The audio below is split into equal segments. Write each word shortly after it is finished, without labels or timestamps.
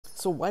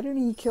So why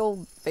didn't he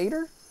kill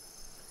Vader?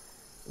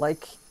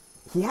 Like,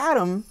 he had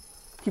him.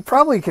 He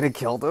probably could have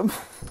killed him.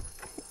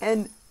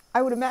 And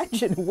I would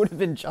imagine it would have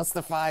been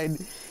justified.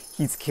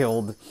 He's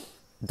killed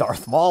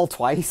Darth Maul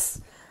twice.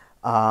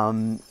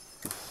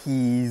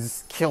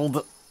 He's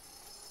killed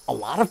a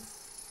lot of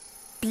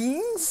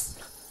beings.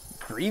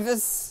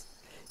 Grievous,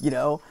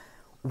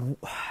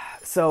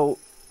 So,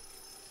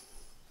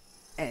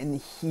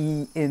 and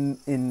he,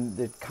 in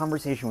the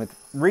conversation with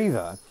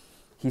Reva,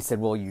 he said,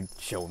 well, you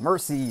show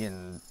mercy,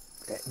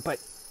 but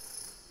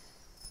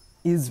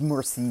is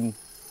mercy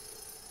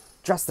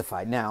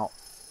justified? Now,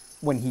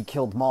 when he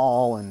killed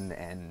Maul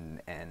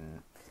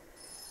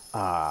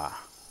well,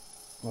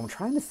 I'm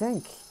trying to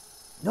think.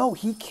 No,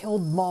 he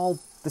killed Maul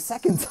the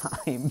second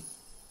time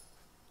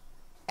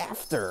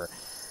after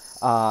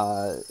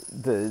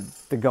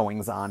the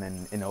goings on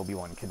in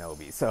Obi-Wan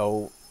Kenobi.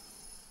 So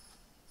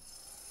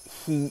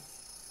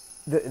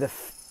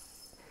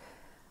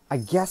I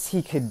guess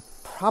he could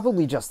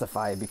probably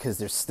justify it because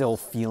there's still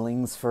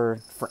feelings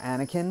for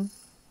Anakin.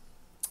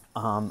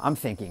 I'm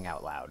thinking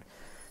out loud.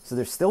 So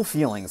there's still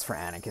feelings for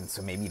Anakin,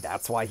 so maybe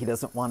that's why he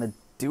doesn't want to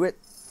do it,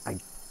 I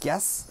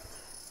guess.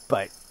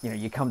 But,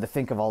 you come to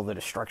think of all the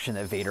destruction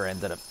that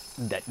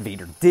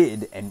Vader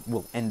did and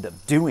will end up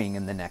doing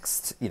in the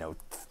next,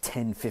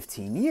 10,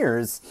 15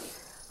 years.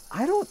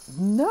 I don't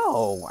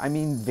know. I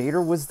mean,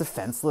 Vader was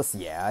defenseless,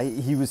 yeah.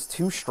 He was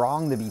too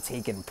strong to be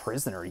taken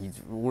prisoner. It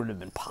wouldn't have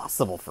been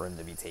possible for him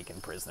to be taken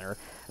prisoner.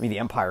 I mean, the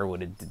Empire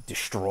would have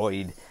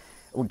destroyed...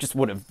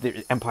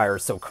 the Empire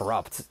is so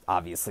corrupt,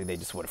 obviously, they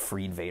just would have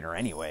freed Vader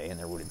anyway, and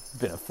there would have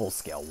been a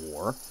full-scale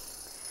war.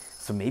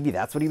 So maybe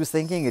that's what he was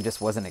thinking, it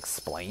just wasn't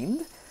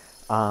explained.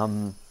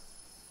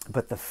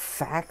 But the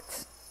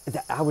fact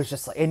that I was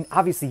just like, and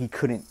obviously he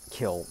couldn't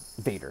kill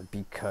Vader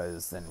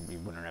because then we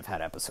wouldn't have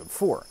had episode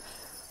 4.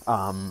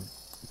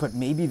 But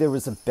maybe there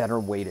was a better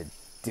way to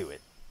do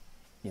it.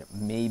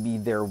 Maybe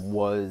there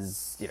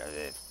was,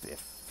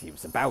 if he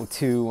was about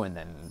to, and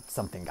then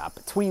something got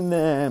between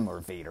them, or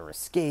Vader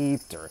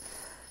escaped, or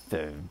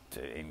the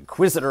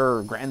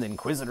Grand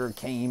Inquisitor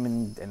came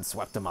and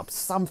swept him up,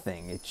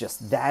 something. It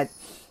just, that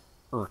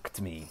irked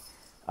me.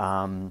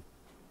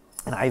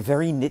 And I have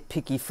very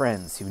nitpicky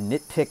friends who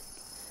nitpick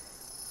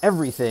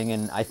everything,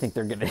 and I think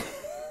they're gonna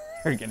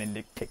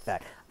nitpick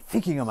that. I'm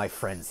thinking of my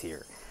friends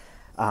here.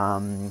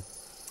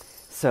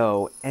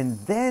 So, and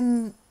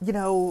then,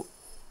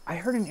 I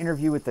heard an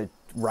interview with the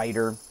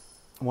writer,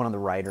 one of the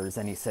writers,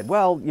 and he said,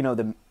 well,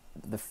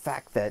 the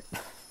fact that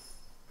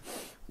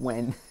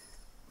when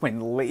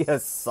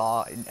Leia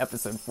saw, in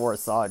episode 4,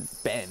 saw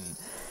Ben,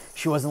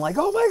 she wasn't like,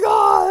 oh my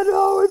god,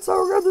 oh, it's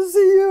so good to see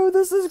you,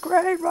 this is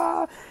great,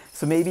 ma.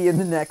 So maybe in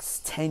the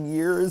next 10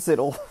 years,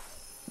 it'll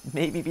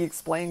maybe be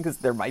explained, because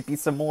there might be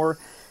some more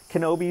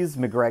Kenobis.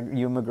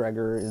 Ewan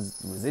McGregor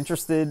was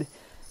interested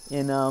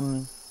in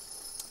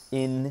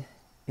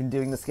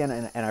doing this again,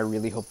 and I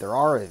really hope there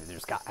are.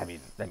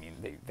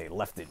 They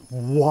left it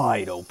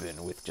wide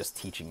open with just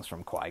teachings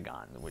from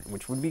Qui-Gon,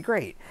 which would be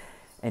great.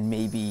 And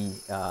maybe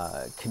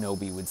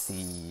Kenobi would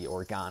see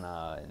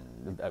Organa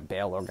and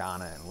Bail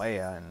Organa and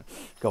Leia and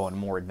go on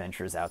more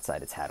adventures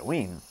outside of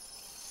Tattooine.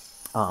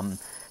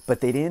 But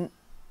they didn't,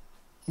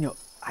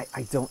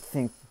 I don't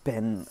think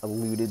Ben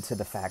alluded to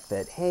the fact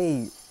that,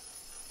 hey,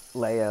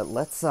 Leia,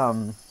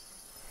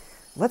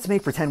 let's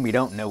make pretend we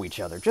don't know each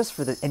other, just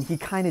for the, and he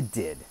kind of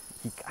did.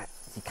 He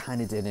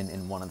kind of did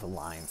in one of the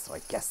lines, so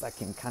I guess that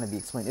can kind of be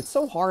explained. It's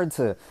so hard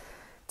to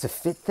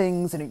fit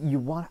things, and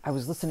I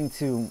was listening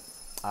to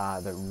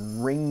the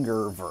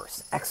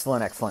Ringerverse,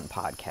 excellent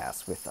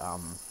podcast with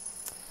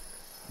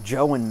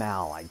Joe and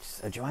Mal,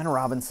 Joanna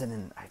Robinson,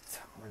 and I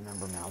don't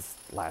remember Mal's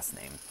last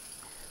name,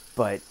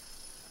 but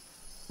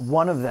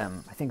one of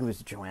them, I think it was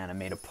Joanna,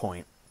 made a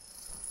point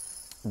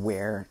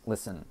where,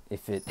 listen,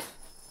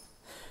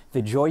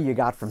 the joy you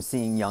got from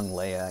seeing young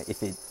Leia,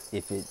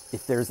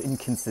 if there's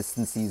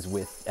inconsistencies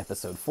with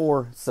episode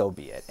 4, so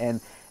be it. And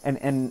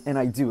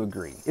I do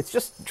agree. It's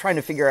just trying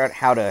to figure out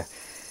how to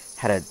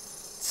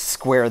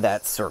square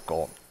that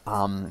circle.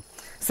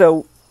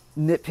 So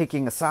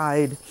nitpicking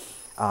aside,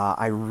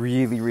 I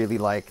really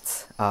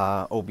liked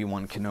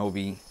Obi-Wan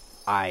Kenobi.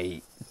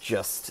 I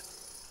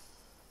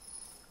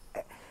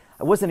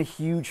wasn't a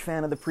huge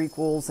fan of the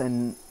prequels,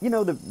 and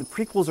the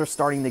prequels are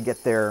starting to get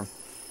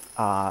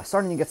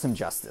some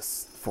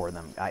justice for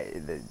them.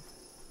 The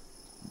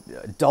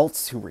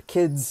adults who were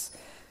kids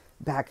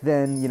back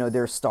then,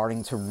 they're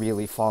starting to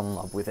really fall in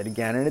love with it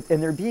again,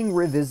 and they're being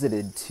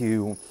revisited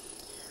to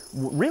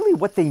really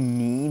what they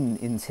mean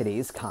in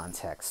today's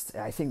context.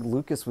 I think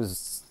Lucas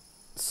was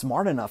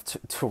smart enough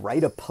to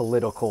write a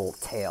political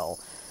tale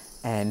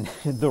and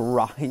the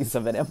rise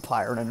of an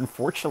empire, and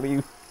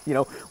unfortunately,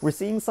 we're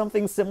seeing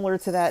something similar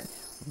to that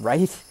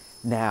right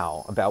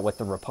now about what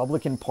the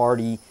Republican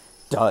Party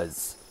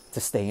does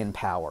to stay in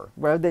power.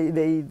 Where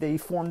they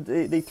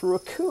threw a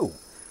coup,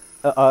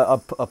 a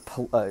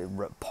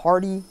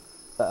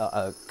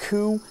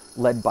coup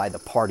led by the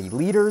party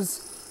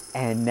leaders,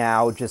 and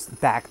now just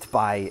backed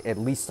by at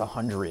least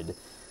 100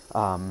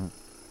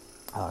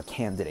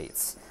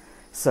 candidates.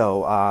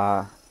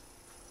 So,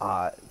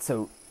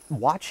 so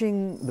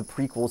watching the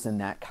prequels in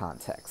that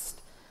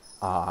context,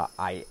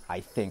 I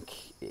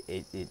think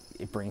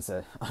it brings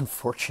a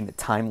unfortunate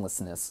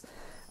timelessness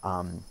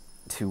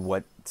to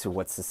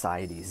what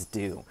societies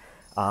do.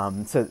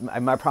 So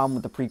my problem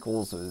with the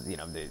prequels was,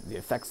 the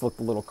effects looked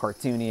a little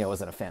cartoony. I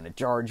wasn't a fan of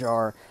Jar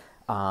Jar.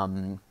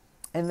 And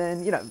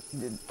then,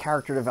 the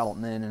character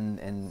development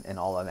and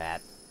all of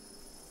that.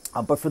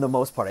 But for the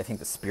most part, I think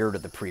the spirit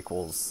of the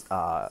prequels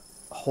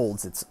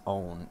holds its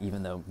own,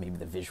 even though maybe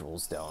the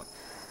visuals don't.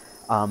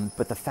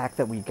 But the fact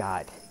that we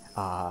got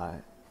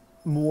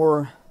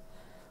more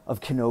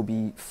of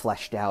Kenobi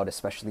fleshed out,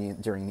 especially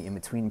during the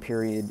in-between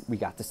period, we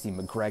got to see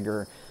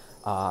McGregor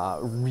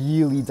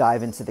really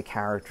dive into the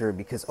character,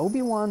 because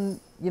Obi-Wan,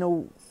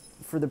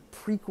 for the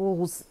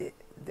prequels,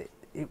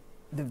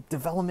 the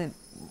development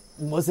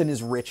wasn't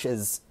as rich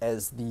as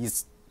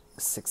these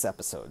 6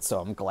 episodes, so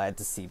I'm glad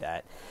to see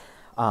that.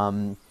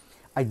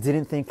 I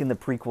didn't think in the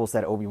prequels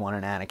that Obi-Wan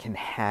and Anakin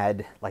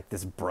had like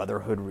this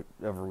brotherhood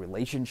of a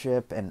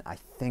relationship, and I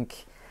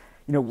think,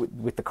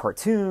 with the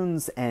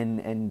cartoons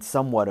and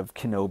somewhat of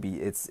Kenobi,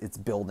 it's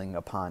building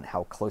upon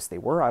how close they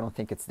were. I don't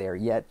think it's there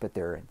yet, but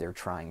they're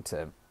trying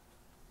to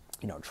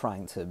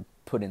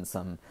put in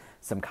some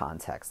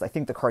context. I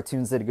think the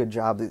cartoons did a good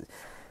job.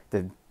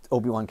 The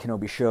Obi-Wan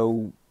Kenobi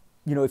show,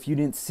 if you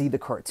didn't see the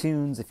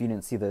cartoons, if you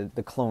didn't see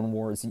the Clone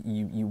Wars,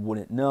 you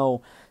wouldn't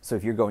know. So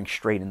if you're going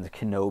straight into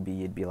Kenobi,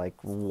 you'd be like,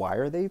 why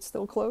are they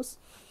still close?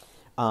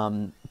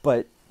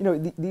 But,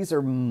 these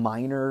are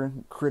minor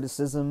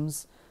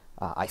criticisms.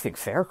 I think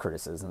fair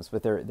criticisms,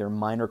 but they're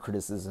minor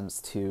criticisms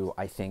to,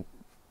 I think,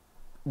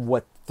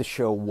 what the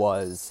show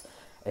was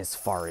as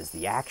far as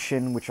the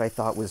action, which I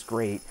thought was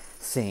great.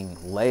 Seeing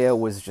Leia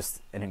was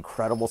just an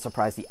incredible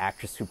surprise. The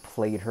actress who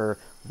played her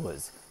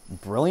was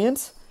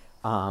brilliant.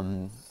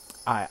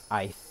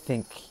 I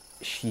think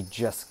she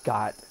just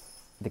got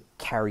the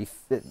Carrie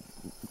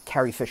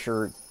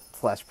Fisher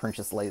 /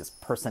 Princess Leia's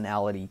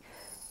personality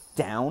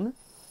down.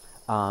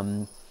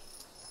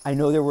 I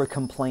know there were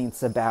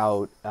complaints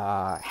about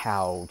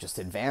how just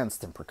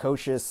advanced and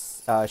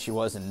precocious she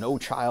was, and no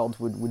child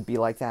would be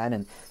like that.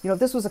 And if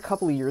this was a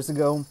couple of years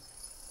ago,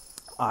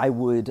 I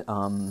would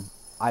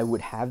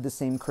have the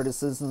same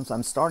criticisms.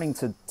 I'm starting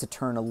to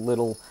turn a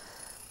little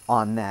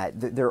on that.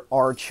 There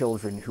are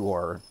children who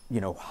are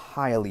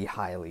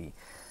highly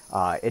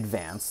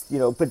advanced,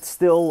 but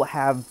still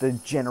have the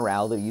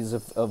generalities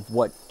of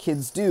what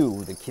kids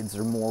do. The kids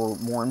are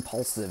more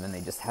impulsive, and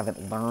they just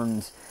haven't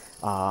learned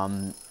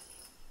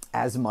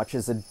as much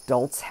as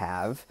adults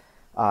have.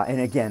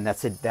 And again,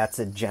 that's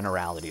a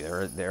generality.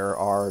 There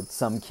are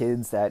some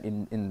kids that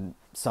in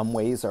some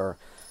ways are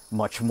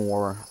much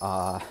more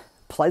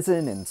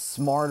pleasant and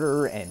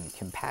smarter and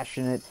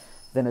compassionate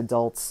than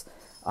adults.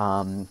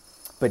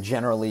 But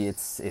generally,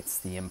 it's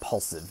the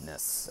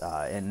impulsiveness,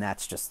 and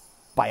that's just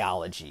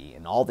biology,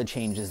 and all the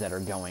changes that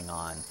are going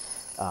on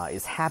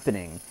is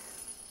happening.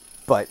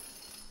 But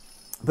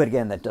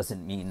again, that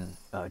doesn't mean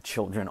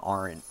children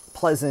aren't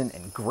pleasant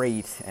and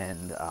great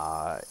and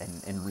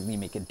really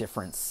make a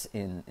difference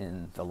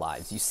in the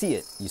lives. You see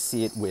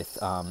it with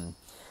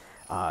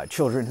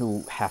children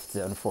who have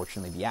to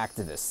unfortunately be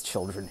activists,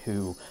 children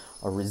who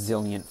are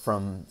resilient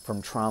from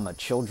trauma,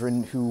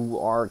 children who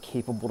are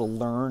capable to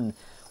learn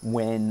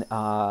when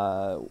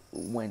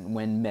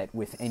met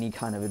with any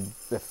kind of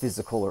a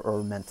physical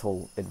or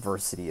mental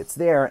adversity. It's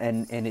there,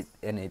 and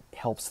it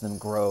helps them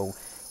grow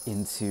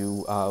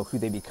into who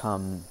they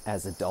become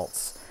as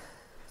adults.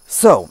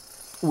 So,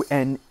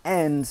 and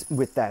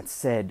with that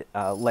said,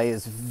 Leia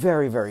is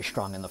very, very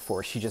strong in the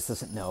Force. She just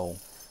doesn't know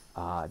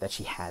that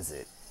she has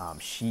it.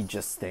 She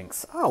just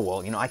thinks, oh,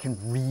 well, I can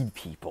read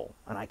people,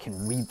 and I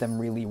can read them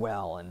really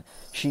well. And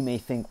she may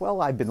think,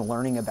 well, I've been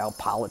learning about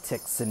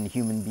politics and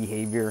human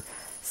behavior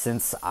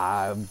since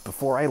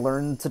before I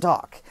learned to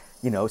talk.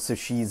 So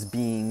she's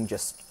being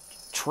just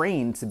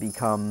trained to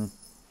become,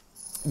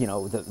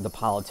 the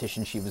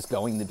politician she was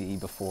going to be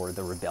before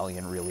the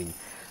rebellion really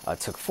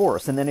took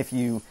force. And then if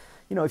you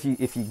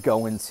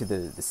go into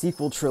the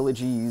sequel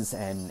trilogies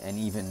and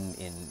even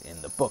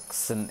in the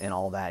books and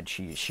all that,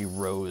 she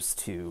rose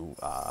to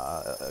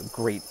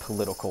great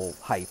political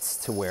heights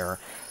to where,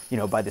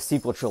 by the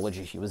sequel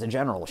trilogy, she was a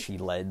general. She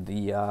led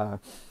the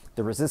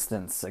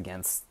resistance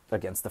against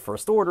the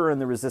First Order,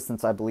 and the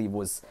resistance, I believe,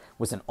 was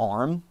an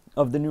arm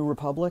of the New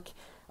Republic.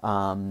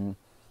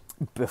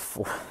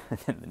 Before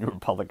the New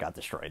Republic got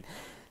destroyed,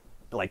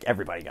 like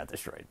everybody got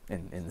destroyed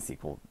in the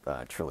sequel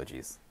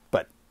trilogies.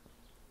 But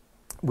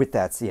with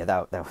that, so yeah,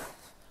 that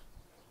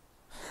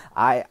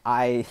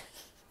I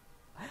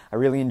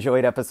really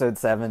enjoyed Episode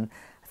 7.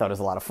 I thought it was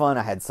a lot of fun.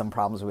 I had some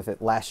problems with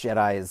it. Last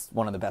Jedi is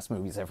one of the best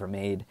movies ever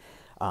made.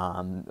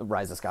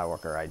 Rise of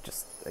Skywalker,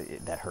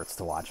 that hurts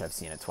to watch. I've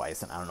seen it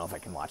twice, and I don't know if I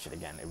can watch it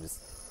again. It was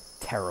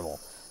terrible.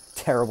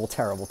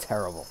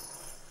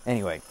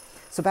 Anyway,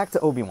 so back to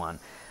Obi-Wan.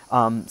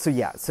 So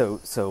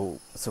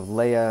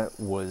Leia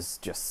was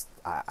just,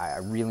 I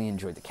really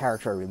enjoyed the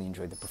character. I really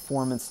enjoyed the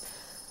performance.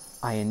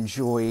 I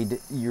enjoyed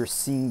you're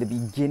seeing the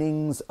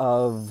beginnings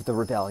of the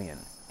rebellion.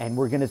 And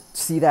we're going to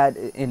see that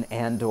in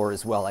Andor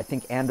as well. I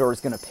think Andor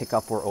is going to pick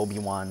up where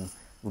Obi-Wan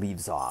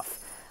leaves off.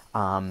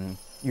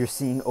 You're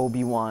seeing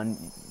Obi-Wan,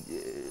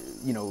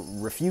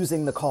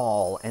 refusing the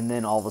call, and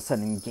then all of a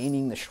sudden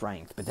gaining the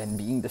strength, but then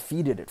being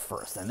defeated at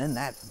first. And then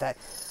that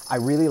I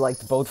really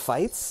liked both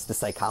fights, the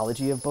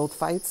psychology of both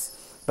fights.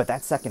 But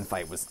that second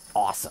fight was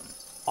awesome.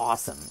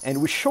 And it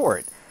was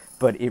short,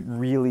 but it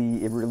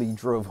really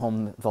drove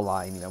home the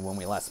line. When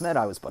we last met,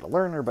 I was but a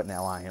learner, but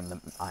now I am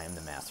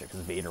the master,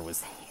 because Vader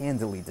was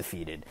handily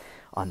defeated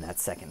on that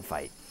second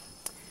fight.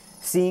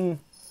 Seeing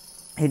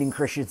Hayden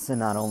Christensen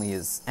not only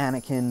as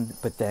Anakin,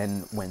 but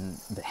then when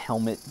the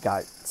helmet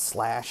got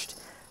slashed,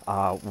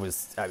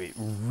 was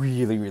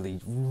really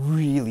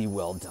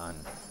well done.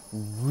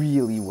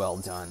 Really well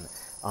done.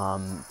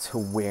 To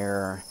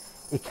where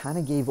it kind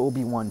of gave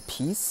Obi-Wan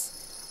peace.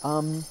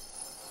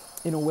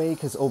 In a way,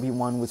 because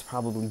Obi-Wan was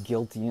probably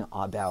guilty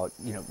about,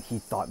 he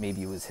thought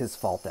maybe it was his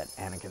fault that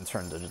Anakin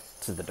turned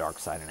to the dark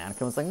side. And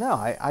Anakin was like, no,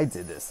 I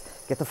did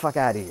this. Get the fuck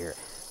out of here.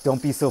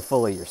 Don't be so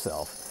full of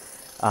yourself.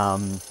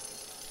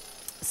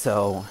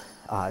 So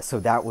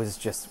that was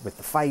just with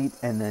the fight,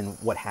 and then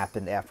what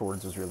happened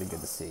afterwards was really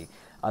good to see.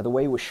 The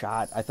way it was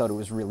shot, I thought it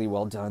was really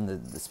well done,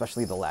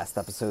 especially the last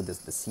episode,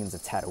 the scenes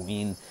of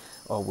Tattooine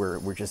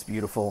were just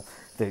beautiful.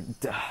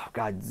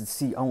 God,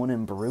 see Owen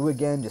and Beru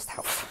again, just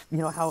how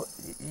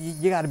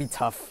you got to be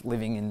tough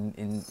living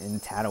in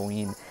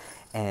Tattooine.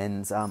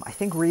 And I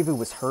think Reva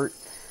was hurt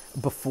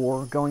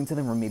before going to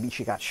them, or maybe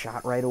she got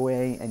shot right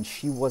away, and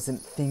she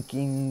wasn't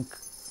thinking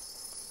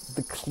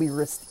the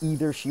clearest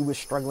either. She was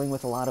struggling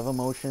with a lot of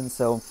emotion,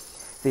 so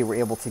they were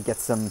able to get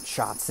some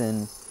shots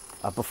in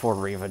before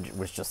Reva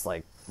was just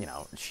like,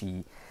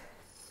 she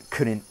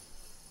couldn't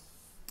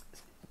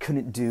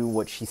do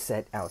what she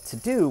set out to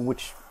do,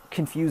 which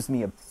confused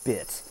me a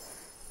bit,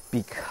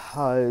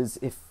 because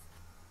if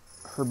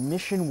her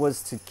mission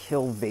was to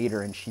kill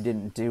Vader and she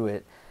didn't do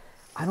it,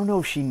 I don't know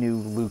if she knew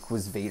Luke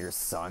was Vader's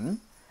son.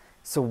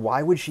 So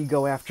why would she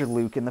go after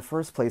Luke in the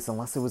first place,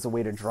 unless it was a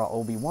way to draw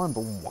Obi-Wan?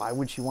 But why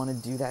would she want to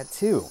do that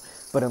too?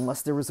 But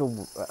unless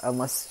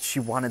she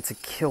wanted to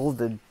kill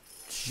the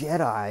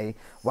Jedi,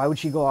 why would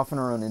she go off on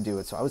her own and do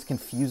it? So I was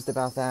confused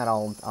about that.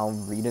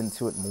 I'll read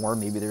into it more.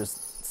 Maybe there's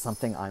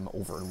something I'm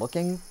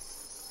overlooking.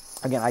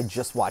 Again, I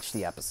just watched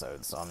the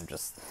episode, so I'm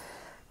just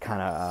kind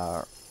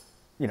of,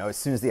 as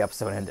soon as the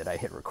episode ended, I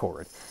hit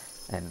record,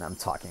 and I'm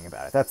talking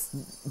about it.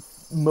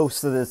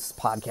 Most of this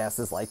podcast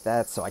is like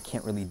that, so I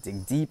can't really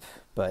dig deep,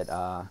 but,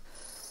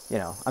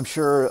 I'm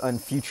sure on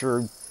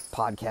future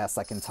podcasts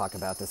I can talk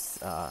about this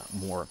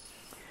more.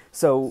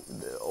 So,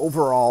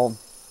 overall,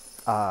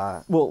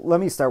 let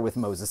me start with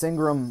Moses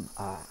Ingram,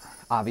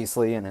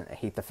 obviously, and I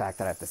hate the fact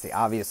that I have to say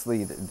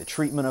obviously, the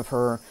treatment of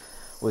her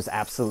was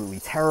absolutely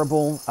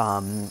terrible.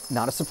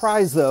 Not a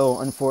surprise, though,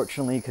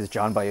 unfortunately, because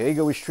John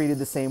Boyega was treated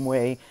the same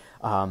way.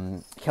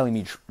 Kelly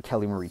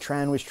Marie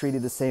Tran was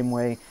treated the same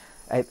way.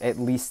 At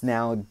least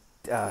now,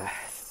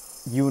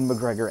 Ewan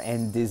McGregor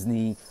and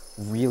Disney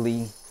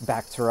really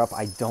backed her up.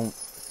 I don't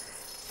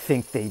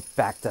think they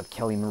backed up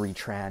Kelly Marie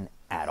Tran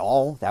at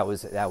all. That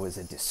was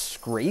a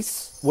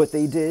disgrace what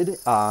they did.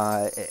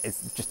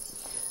 It's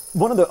just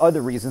one of the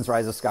other reasons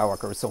Rise of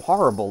Skywalker was so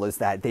horrible is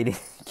that they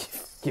didn't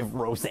give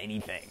Rose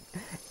anything.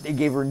 They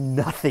gave her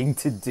nothing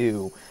to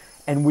do,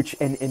 and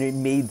it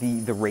made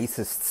the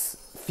racists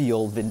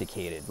feel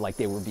vindicated, like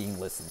they were being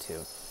listened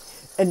to.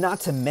 And not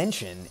to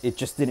mention, it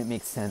just didn't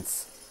make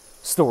sense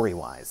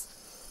story-wise.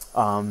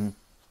 And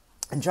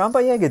John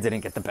Boyega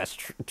didn't get the best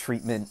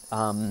treatment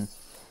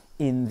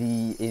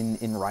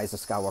in Rise of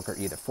Skywalker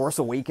either. Force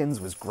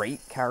Awakens was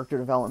great character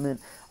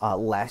development.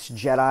 Last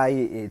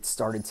Jedi, it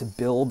started to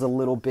build a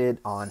little bit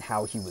on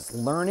how he was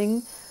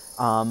learning.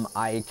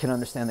 I can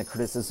understand the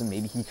criticism.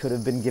 Maybe he could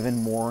have been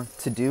given more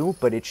to do,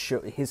 but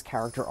his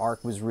character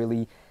arc was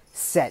really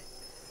set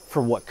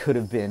for what could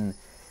have been.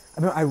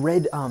 I mean, I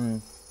read I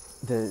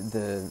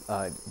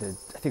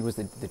think it was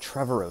the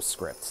Trevorrow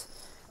script,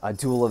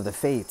 Duel of the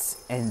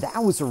Fates, and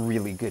that was a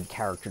really good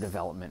character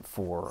development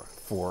for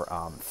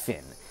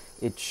Finn.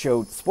 It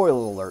showed,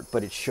 spoiler alert,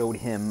 but it showed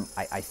him,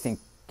 I think,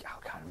 oh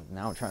God,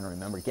 now I'm trying to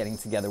remember, getting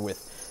together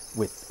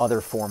with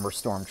other former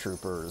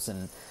stormtroopers,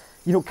 and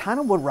kind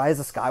of what Rise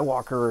of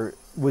Skywalker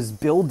was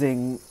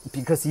building,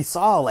 because he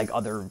saw like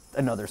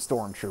another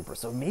stormtrooper.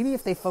 So maybe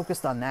if they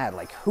focused on that,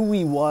 like who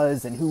he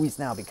was and who he's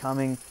now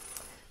becoming.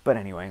 But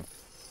anyway,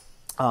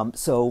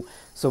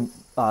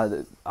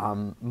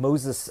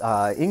 Moses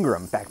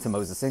Ingram, back to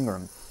Moses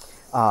Ingram,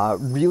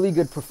 really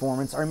good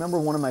performance. I remember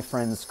one of my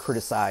friends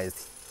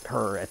criticized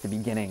her at the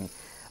beginning,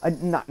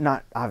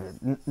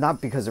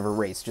 not because of her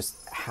race, just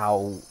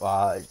how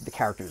the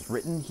character is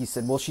written. He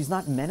said, well, she's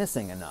not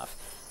menacing enough.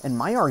 And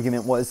my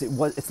argument was,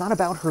 it's not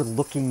about her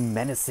looking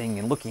menacing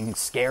and looking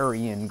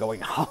scary and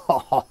going, ha ha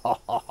ha ha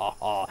ha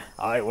ha,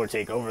 I will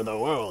take over the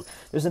world.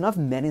 There's enough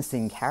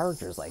menacing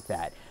characters like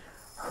that.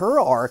 Her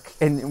arc,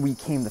 and we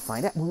came to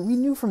find out, we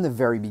knew from the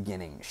very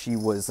beginning she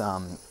was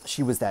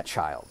that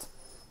child.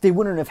 They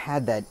wouldn't have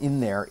had that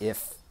in there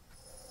if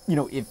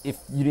if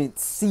you didn't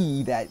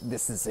see that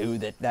this is who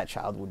that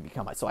child would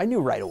become. So I knew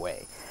right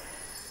away.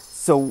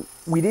 So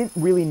we didn't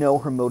really know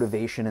her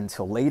motivation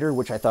until later,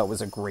 which I thought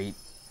was a great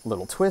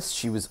little twist.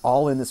 She was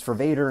all in this for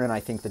Vader, and I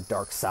think the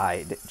dark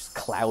side just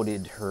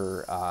clouded just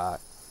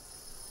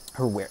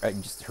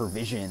her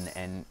vision,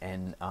 and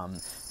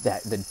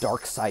that the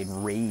dark side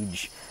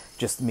rage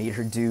just made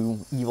her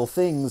do evil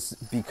things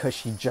because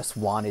she just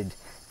wanted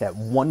that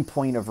one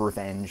point of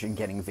revenge and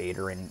getting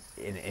Vader, and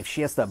if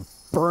she has to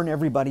burn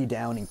everybody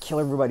down and kill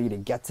everybody to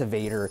get to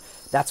Vader,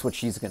 that's what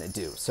she's going to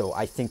do. So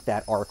I think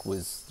that arc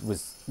was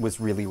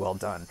really well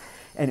done,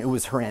 and it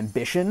was her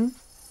ambition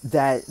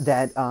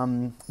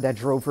that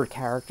drove her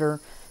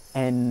character,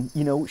 and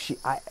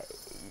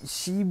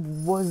she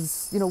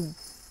was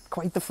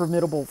quite the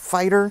formidable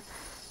fighter,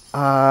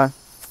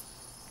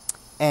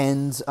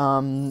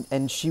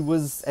 and she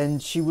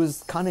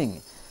was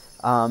cunning,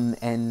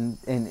 and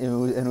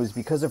it was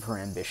because of her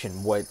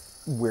ambition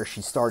where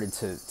she started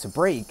to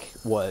break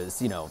was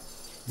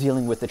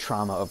dealing with the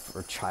trauma of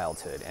her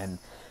childhood, and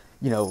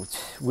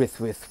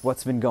with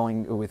what's been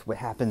going with what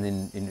happened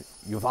in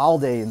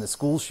Uvalde and the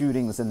school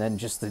shootings, and then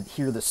just to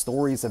hear the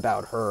stories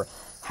about her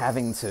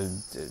having to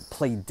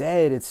play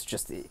dead, it's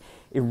just it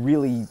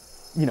really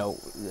a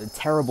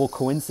terrible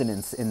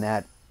coincidence in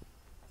that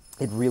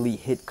it really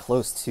hit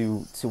close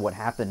to what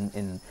happened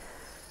in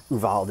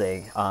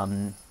Uvalde,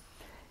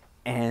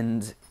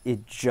 and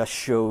it just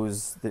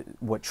shows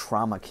what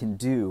trauma can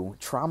do.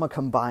 Trauma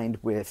combined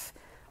with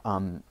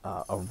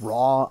a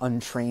raw,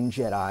 untrained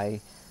Jedi,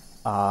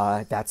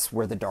 that's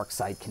where the dark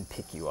side can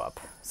pick you up.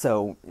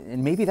 So,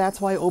 and maybe that's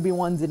why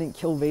Obi-Wan didn't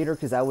kill Vader,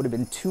 because that would have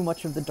been too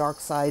much of the dark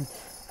side,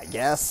 I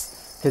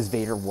guess, because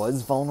Vader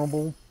was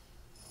vulnerable.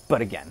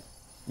 But again,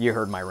 you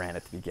heard my rant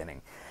at the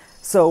beginning.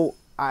 So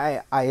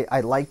I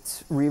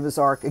liked Reva's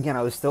arc. Again,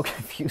 I was still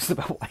confused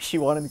about why she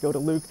wanted to go to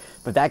Luke,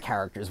 but that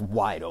character is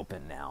wide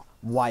open now.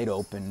 Wide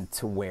open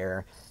to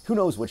where, who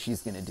knows what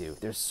she's going to do.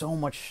 There's so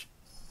much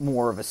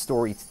more of a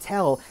story to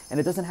tell, and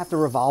it doesn't have to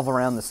revolve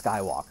around the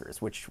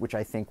Skywalkers, which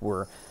I think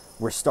we're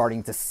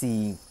starting to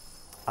see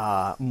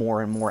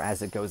more and more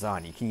as it goes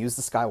on. You can use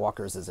the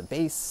Skywalkers as a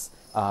base,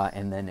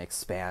 and then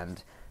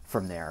expand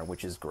from there,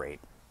 which is great.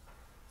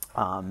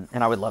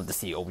 And I would love to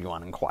see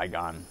Obi-Wan and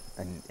Qui-Gon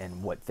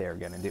and what they're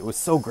going to do. It was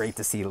so great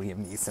to see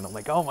Liam Neeson. I'm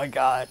like, oh my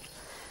God,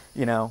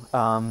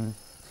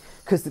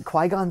 because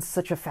Qui-Gon's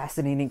such a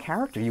fascinating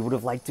character. You would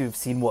have liked to have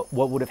seen what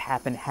would have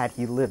happened had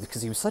he lived,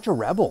 because he was such a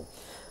rebel.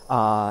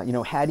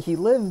 Had he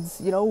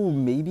lived,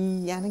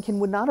 maybe Anakin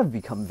would not have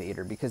become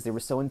Vader because they were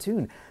so in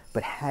tune.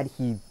 But had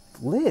he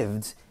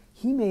lived,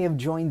 he may have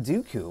joined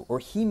Dooku, or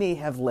he may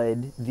have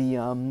led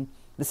the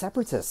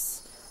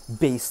Separatists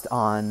based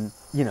on,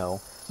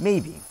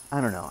 maybe.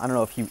 I don't know. I don't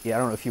know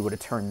if he would have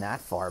turned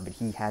that far, but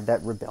he had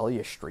that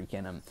rebellious streak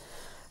in him.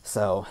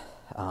 So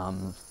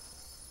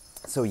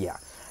yeah.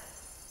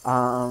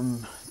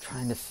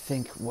 Trying to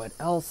think what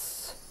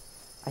else.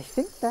 I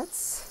think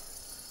that's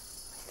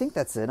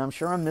it. I'm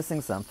sure I'm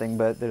missing something,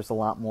 but there's a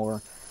lot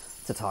more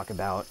to talk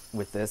about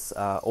with this.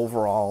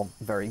 Overall,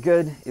 very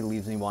good. It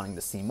leaves me wanting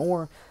to see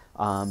more.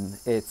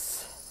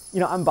 It's,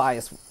 I'm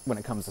biased when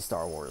it comes to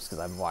Star Wars because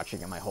I've been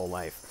watching it my whole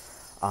life.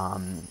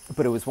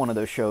 But it was one of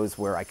those shows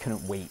where I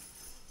couldn't wait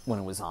when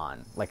it was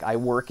on. Like, I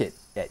work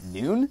at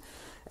noon,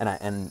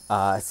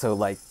 so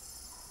like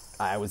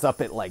I was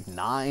up at like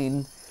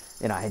 9,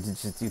 and I had to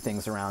just do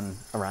things around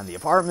the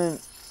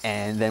apartment.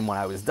 And then when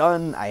I was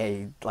done,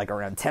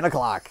 around 10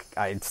 o'clock,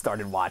 I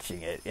started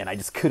watching it, and I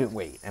just couldn't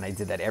wait. And I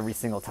did that every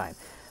single time.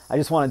 I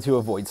just wanted to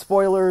avoid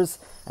spoilers,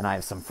 and I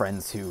have some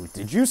friends who,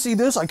 did you see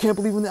this? I can't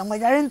believe it. I'm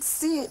like, I didn't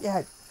see it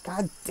yet.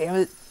 God damn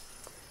it.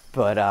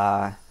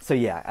 But, so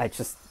yeah, I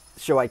just,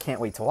 show I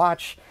can't wait to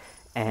watch,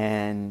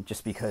 and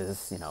just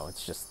because,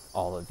 it's just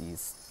all of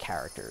these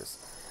characters.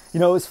 It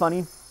was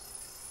funny.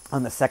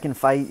 On the second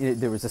fight,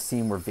 there was a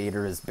scene where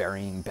Vader is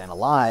burying Ben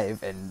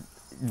alive, and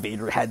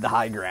Vader had the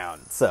high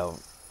ground. So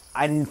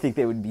I didn't think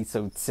they would be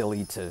so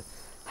silly to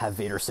have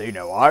Vader say,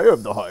 no, I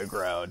have the high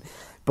ground.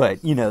 But,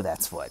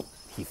 that's what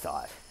he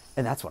thought.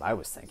 And that's what I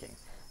was thinking.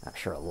 I'm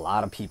sure a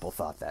lot of people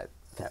thought that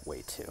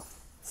way too.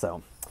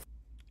 So,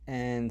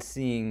 and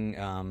seeing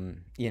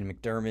Ian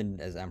McDiarmid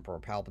as Emperor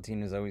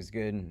Palpatine is always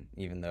good,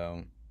 even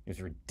though it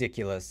was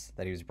ridiculous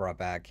that he was brought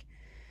back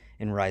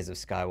in Rise of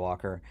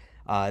Skywalker.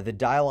 The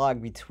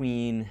dialogue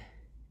between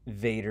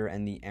Vader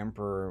and the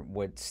Emperor,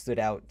 what stood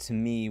out to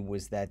me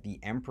was that the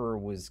Emperor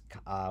was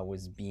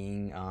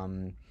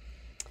being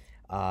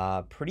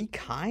pretty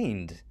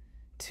kind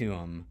to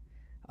him,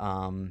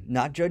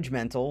 not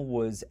judgmental,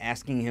 was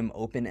asking him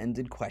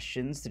open-ended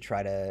questions to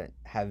try to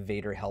have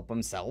Vader help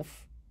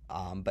himself,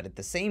 but at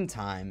the same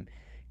time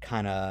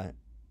kind of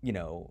in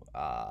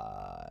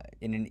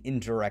an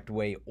indirect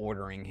way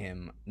ordering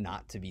him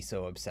not to be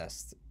so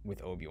obsessed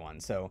with Obi-Wan.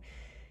 So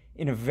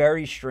in a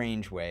very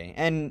strange way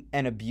and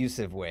an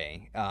abusive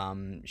way,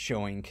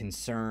 showing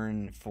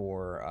concern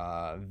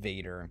for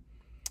Vader,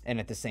 and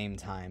at the same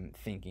time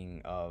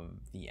thinking of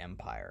the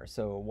Empire.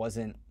 So it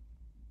wasn't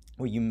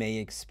what you may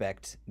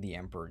expect the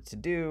Emperor to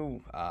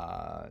do,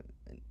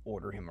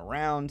 order him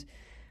around.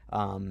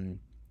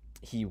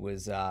 He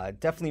was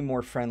definitely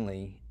more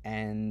friendly,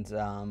 and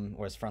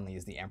or as friendly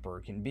as the Emperor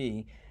can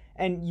be.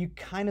 And you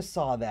kind of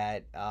saw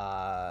that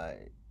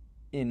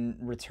in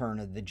Return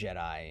of the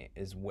Jedi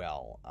as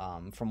well,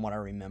 from what I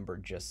remember,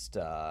 just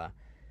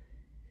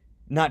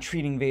not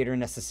treating Vader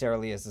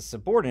necessarily as a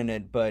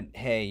subordinate, but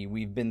hey,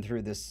 we've been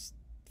through this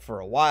for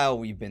a while,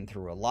 we've been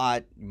through a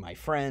lot, my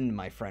friend,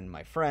 my friend,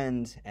 my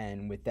friend,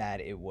 and with that,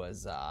 it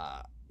was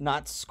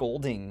not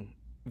scolding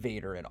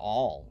Vader at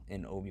all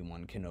in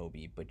Obi-Wan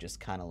Kenobi, but just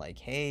kind of like,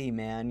 hey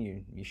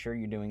man, you sure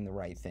you're doing the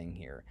right thing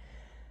here?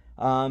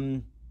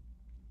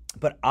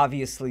 But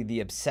obviously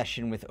the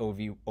obsession with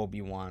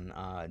Obi-Wan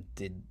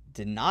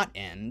did not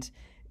end,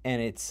 and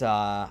it's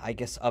I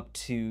guess up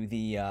to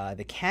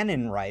the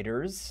canon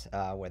writers,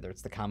 whether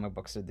it's the comic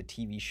books or the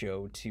TV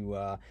show,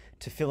 to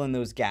fill in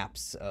those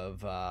gaps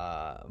of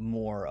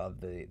more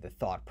of the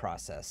thought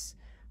process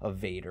of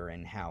Vader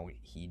and how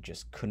he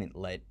just couldn't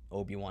let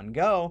Obi-Wan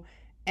go.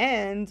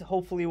 And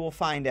hopefully we'll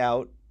find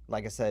out,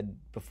 like I said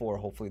before,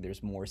 hopefully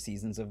there's more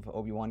seasons of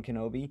Obi-Wan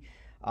Kenobi,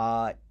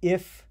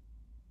 if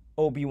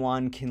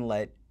Obi-Wan can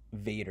let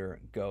Vader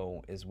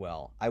go as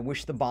well. I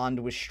wish the bond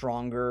was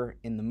stronger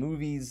in the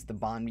movies. The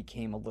bond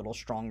became a little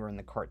stronger in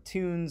the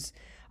cartoons,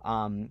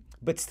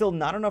 but still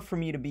not enough for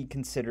me to be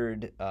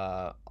considered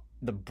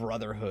the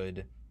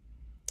brotherhood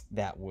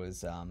that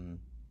was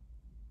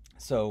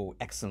so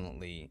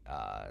excellently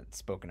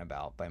spoken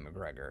about by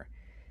McGregor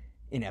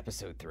in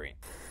episode 3.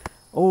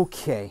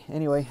 Okay,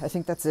 anyway, I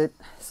think that's it.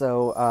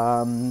 So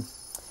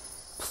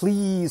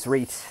please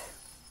rate,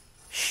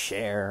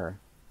 share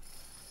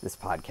this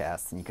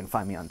podcast, and you can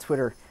find me on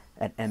Twitter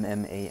at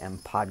MMAM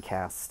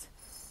Podcast.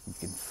 You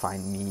can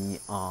find me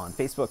on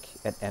Facebook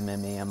at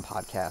MMAM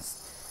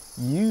Podcast.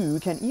 You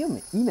can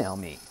email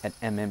me at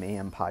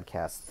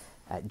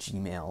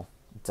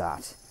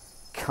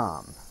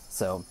mmAmpodcast@gmail.com.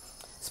 So,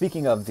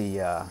 speaking of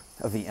the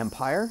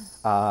Empire,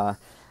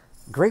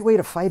 great way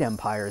to fight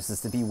empires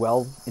is to be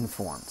well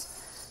informed.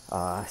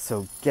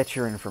 So get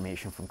your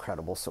information from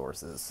credible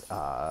sources.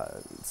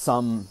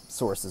 Some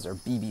sources are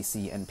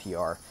BBC,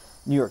 NPR,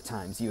 New York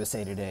Times,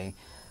 USA Today,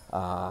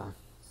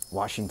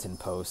 Washington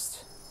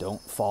Post.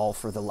 Don't fall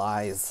for the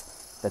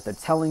lies that they're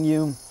telling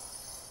you,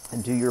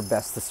 and do your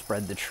best to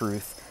spread the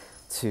truth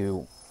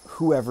to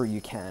whoever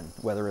you can,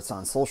 whether it's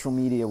on social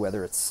media,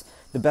 whether it's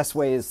the best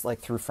way is like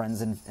through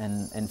friends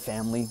and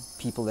family,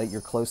 people that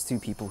you're close to,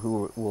 people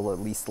who will at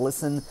least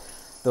listen.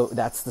 Though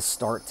that's the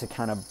start to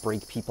kind of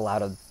break people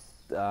out of,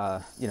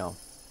 a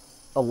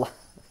lot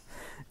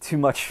too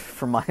much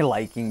for my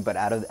liking, but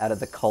out of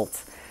the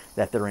cult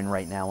that they're in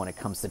right now when it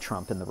comes to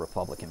Trump and the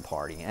Republican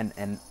Party,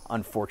 and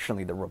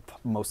unfortunately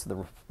most of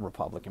the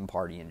Republican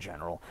Party in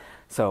general.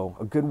 So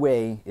a good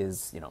way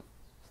is,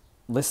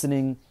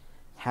 listening,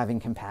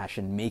 having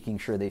compassion, making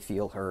sure they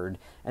feel heard,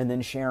 and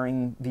then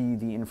sharing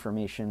the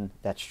information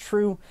that's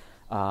true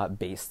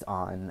based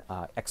on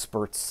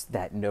experts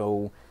that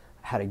know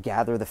how to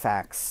gather the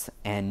facts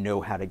and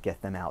know how to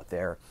get them out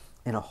there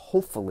in a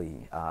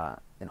hopefully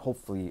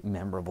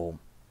memorable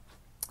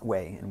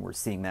way. And we're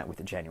seeing that with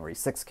the January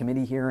 6th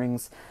committee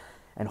hearings,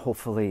 and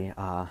hopefully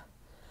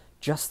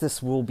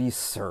justice will be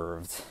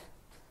served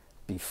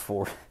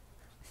before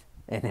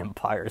an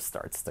empire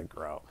starts to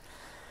grow,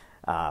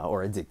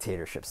 or a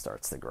dictatorship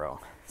starts to grow.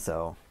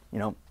 So,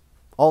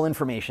 all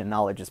information,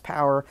 knowledge is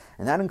power,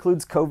 and that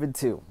includes COVID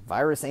too.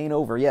 Virus ain't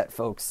over yet,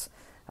 folks.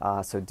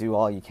 So do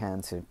all you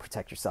can to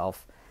protect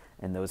yourself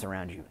and those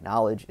around you.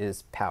 Knowledge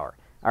is power.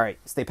 All right,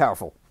 stay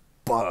powerful.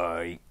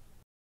 Bye.